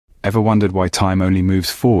Ever wondered why time only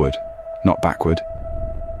moves forward, not backward?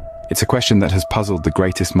 It's a question that has puzzled the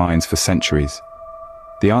greatest minds for centuries.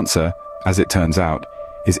 The answer, as it turns out,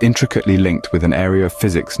 is intricately linked with an area of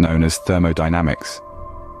physics known as thermodynamics.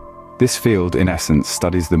 This field, in essence,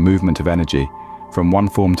 studies the movement of energy from one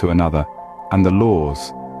form to another and the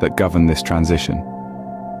laws that govern this transition.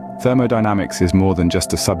 Thermodynamics is more than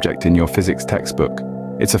just a subject in your physics textbook.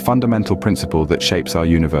 It's a fundamental principle that shapes our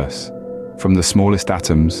universe, from the smallest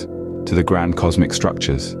atoms to the grand cosmic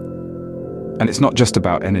structures. And it's not just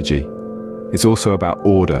about energy, it's also about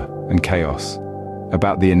order and chaos,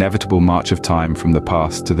 about the inevitable march of time from the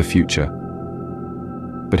past to the future.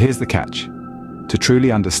 But here's the catch. To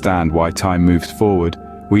truly understand why time moves forward,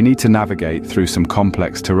 we need to navigate through some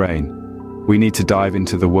complex terrain. We need to dive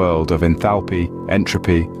into the world of enthalpy,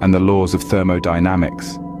 entropy, and the laws of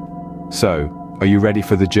thermodynamics. So, are you ready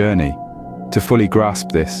for the journey? To fully grasp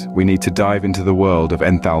this, we need to dive into the world of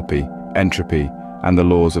enthalpy, entropy, and the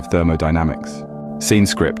laws of thermodynamics. Scene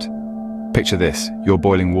script. Picture this, you're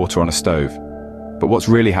boiling water on a stove. But what's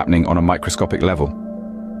really happening on a microscopic level?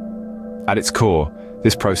 At its core,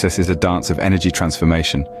 this process is a dance of energy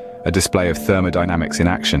transformation, a display of thermodynamics in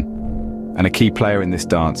action. And a key player in this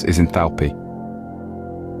dance is enthalpy.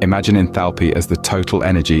 Imagine enthalpy as the total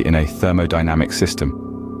energy in a thermodynamic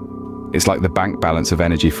system. It's like the bank balance of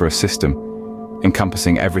energy for a system,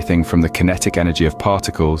 encompassing everything from the kinetic energy of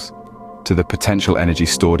particles to the potential energy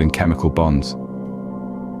stored in chemical bonds.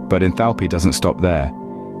 But enthalpy doesn't stop there.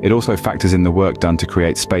 It also factors in the work done to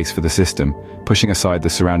create space for the system, pushing aside the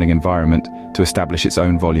surrounding environment to establish its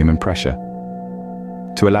own volume and pressure.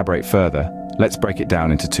 To elaborate further, let's break it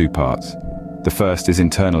down into two parts. The first is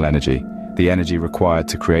internal energy, the energy required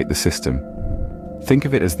to create the system. Think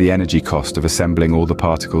of it as the energy cost of assembling all the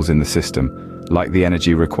particles in the system, like the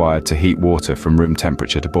energy required to heat water from room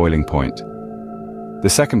temperature to boiling point. The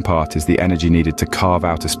second part is the energy needed to carve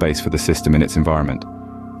out a space for the system in its environment.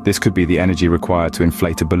 This could be the energy required to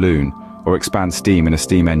inflate a balloon or expand steam in a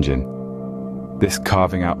steam engine. This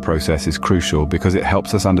carving out process is crucial because it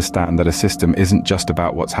helps us understand that a system isn't just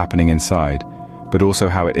about what's happening inside, but also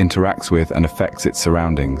how it interacts with and affects its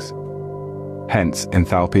surroundings. Hence,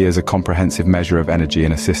 enthalpy is a comprehensive measure of energy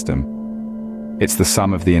in a system. It's the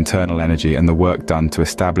sum of the internal energy and the work done to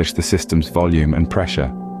establish the system's volume and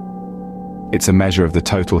pressure. It's a measure of the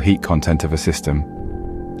total heat content of a system,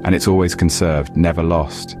 and it's always conserved, never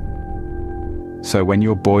lost. So when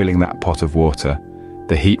you're boiling that pot of water,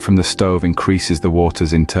 the heat from the stove increases the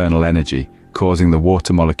water's internal energy, causing the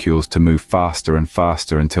water molecules to move faster and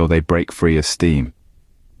faster until they break free as steam.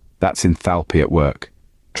 That's enthalpy at work,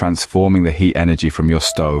 transforming the heat energy from your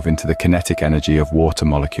stove into the kinetic energy of water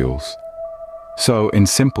molecules. So, in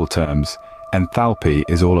simple terms, enthalpy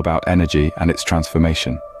is all about energy and its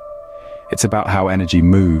transformation. It's about how energy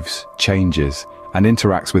moves, changes, and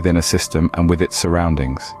interacts within a system and with its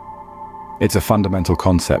surroundings. It's a fundamental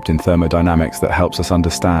concept in thermodynamics that helps us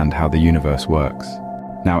understand how the universe works.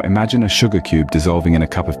 Now imagine a sugar cube dissolving in a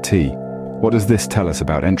cup of tea. What does this tell us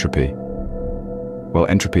about entropy? Well,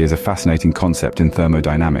 entropy is a fascinating concept in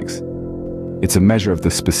thermodynamics. It's a measure of the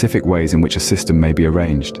specific ways in which a system may be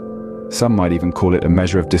arranged. Some might even call it a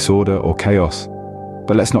measure of disorder or chaos.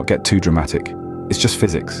 But let's not get too dramatic. It's just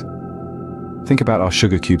physics. Think about our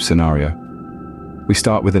sugar cube scenario. We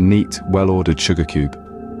start with a neat, well-ordered sugar cube.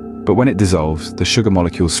 But when it dissolves, the sugar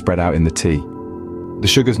molecules spread out in the tea. The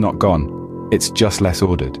sugar's not gone, it's just less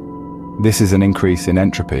ordered. This is an increase in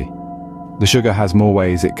entropy. The sugar has more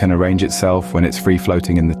ways it can arrange itself when it's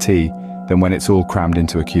free-floating in the tea than when it's all crammed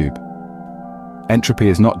into a cube. Entropy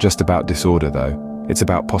is not just about disorder, though. It's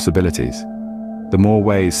about possibilities. The more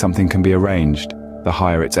ways something can be arranged, the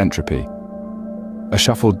higher its entropy. A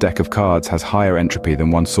shuffled deck of cards has higher entropy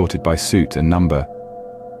than one sorted by suit and number.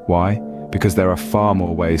 Why? Because there are far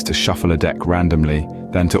more ways to shuffle a deck randomly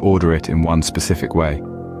than to order it in one specific way.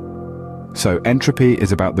 So entropy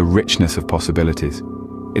is about the richness of possibilities.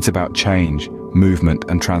 It's about change, movement,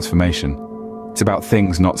 and transformation. It's about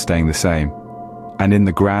things not staying the same. And in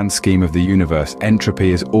the grand scheme of the universe,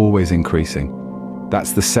 entropy is always increasing.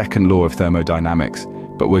 That's the second law of thermodynamics,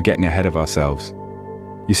 but we're getting ahead of ourselves.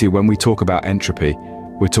 You see, when we talk about entropy,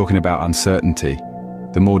 we're talking about uncertainty.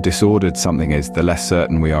 The more disordered something is, the less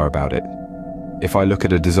certain we are about it. If I look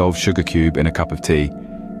at a dissolved sugar cube in a cup of tea,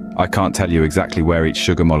 I can't tell you exactly where each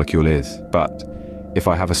sugar molecule is, but if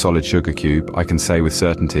I have a solid sugar cube, I can say with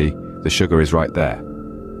certainty, the sugar is right there.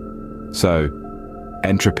 So,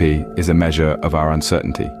 entropy is a measure of our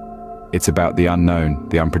uncertainty. It's about the unknown,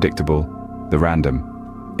 the unpredictable, the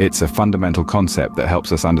random. It's a fundamental concept that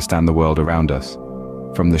helps us understand the world around us,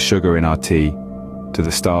 from the sugar in our tea to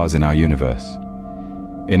the stars in our universe.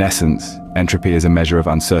 In essence, entropy is a measure of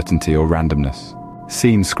uncertainty or randomness.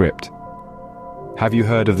 Scene script. Have you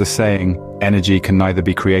heard of the saying, energy can neither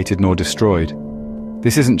be created nor destroyed?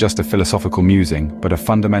 This isn't just a philosophical musing, but a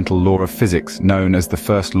fundamental law of physics known as the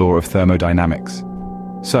First Law of Thermodynamics.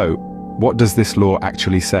 So, what does this law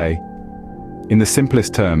actually say? In the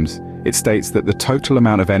simplest terms, it states that the total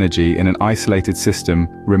amount of energy in an isolated system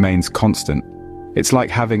remains constant. It's like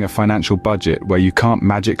having a financial budget where you can't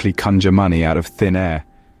magically conjure money out of thin air.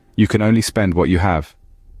 You can only spend what you have.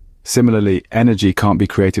 Similarly, energy can't be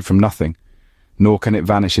created from nothing, nor can it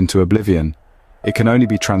vanish into oblivion. It can only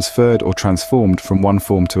be transferred or transformed from one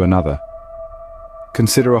form to another.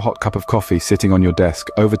 Consider a hot cup of coffee sitting on your desk.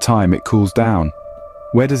 Over time, it cools down.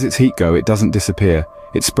 Where does its heat go? It doesn't disappear.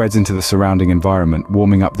 It spreads into the surrounding environment,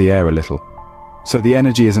 warming up the air a little. So the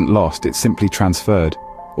energy isn't lost, it's simply transferred.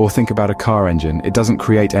 Or think about a car engine. It doesn't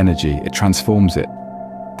create energy, it transforms it.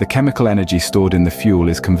 The chemical energy stored in the fuel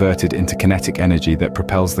is converted into kinetic energy that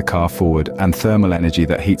propels the car forward and thermal energy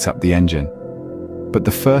that heats up the engine. But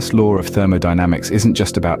the first law of thermodynamics isn't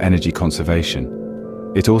just about energy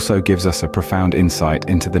conservation. It also gives us a profound insight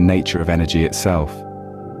into the nature of energy itself.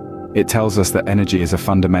 It tells us that energy is a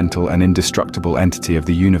fundamental and indestructible entity of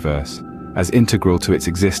the universe, as integral to its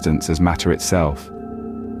existence as matter itself.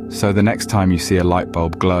 So the next time you see a light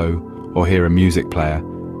bulb glow or hear a music player,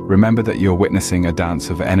 remember that you're witnessing a dance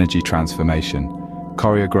of energy transformation,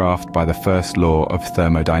 choreographed by the first law of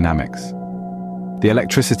thermodynamics. The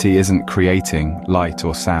electricity isn't creating light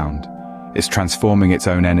or sound, it's transforming its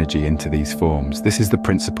own energy into these forms. This is the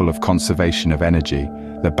principle of conservation of energy,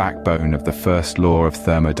 the backbone of the first law of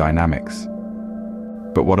thermodynamics.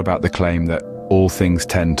 But what about the claim that all things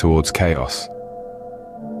tend towards chaos?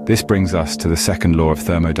 This brings us to the second law of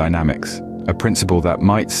thermodynamics, a principle that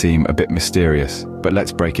might seem a bit mysterious, but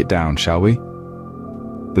let's break it down, shall we?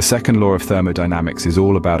 The second law of thermodynamics is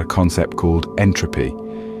all about a concept called entropy.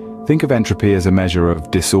 Think of entropy as a measure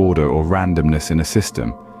of disorder or randomness in a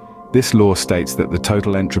system. This law states that the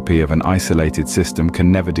total entropy of an isolated system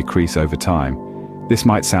can never decrease over time. This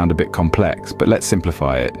might sound a bit complex, but let's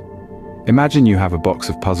simplify it. Imagine you have a box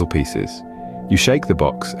of puzzle pieces. You shake the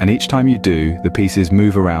box, and each time you do, the pieces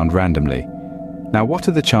move around randomly. Now, what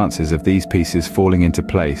are the chances of these pieces falling into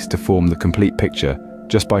place to form the complete picture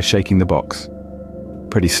just by shaking the box?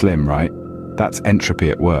 Pretty slim, right? That's entropy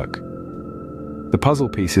at work. The puzzle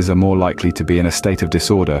pieces are more likely to be in a state of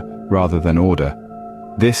disorder rather than order.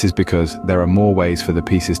 This is because there are more ways for the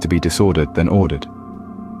pieces to be disordered than ordered.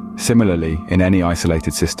 Similarly, in any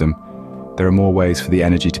isolated system, there are more ways for the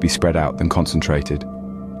energy to be spread out than concentrated.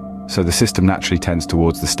 So the system naturally tends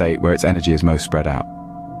towards the state where its energy is most spread out.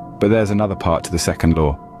 But there's another part to the second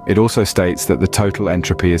law. It also states that the total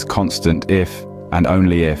entropy is constant if, and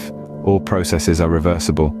only if, all processes are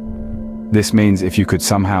reversible. This means if you could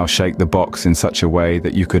somehow shake the box in such a way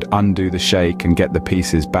that you could undo the shake and get the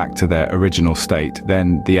pieces back to their original state,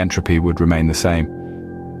 then the entropy would remain the same.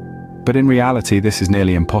 But in reality, this is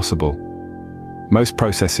nearly impossible. Most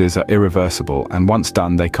processes are irreversible, and once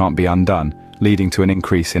done, they can't be undone, leading to an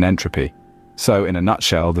increase in entropy. So, in a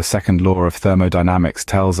nutshell, the second law of thermodynamics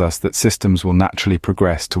tells us that systems will naturally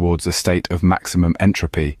progress towards a state of maximum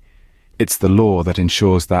entropy. It's the law that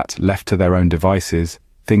ensures that, left to their own devices,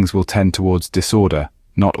 things will tend towards disorder,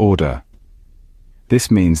 not order.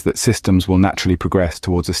 This means that systems will naturally progress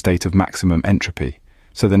towards a state of maximum entropy.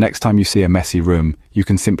 So the next time you see a messy room, you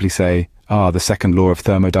can simply say, the second law of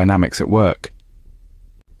thermodynamics at work.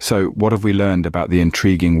 So what have we learned about the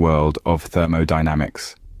intriguing world of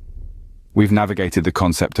thermodynamics? We've navigated the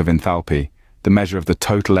concept of enthalpy, the measure of the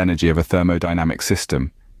total energy of a thermodynamic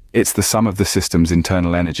system. It's the sum of the system's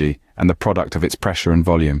internal energy and the product of its pressure and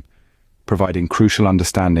volume, providing crucial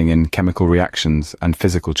understanding in chemical reactions and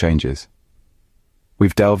physical changes.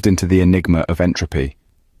 We've delved into the enigma of entropy,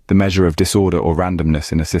 the measure of disorder or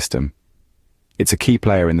randomness in a system. It's a key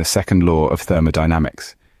player in the second law of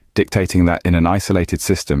thermodynamics, dictating that in an isolated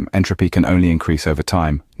system, entropy can only increase over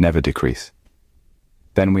time, never decrease.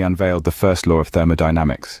 Then we unveiled the first law of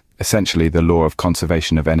thermodynamics, essentially the law of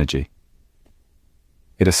conservation of energy.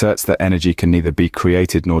 It asserts that energy can neither be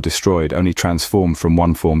created nor destroyed, only transformed from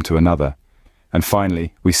one form to another. And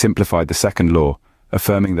finally, we simplified the second law,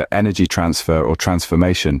 affirming that energy transfer or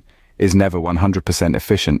transformation is never 100%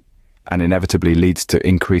 efficient and inevitably leads to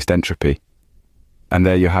increased entropy. And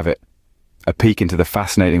there you have it, a peek into the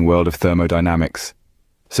fascinating world of thermodynamics.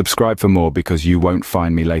 Subscribe for more because you won't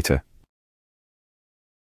find me later.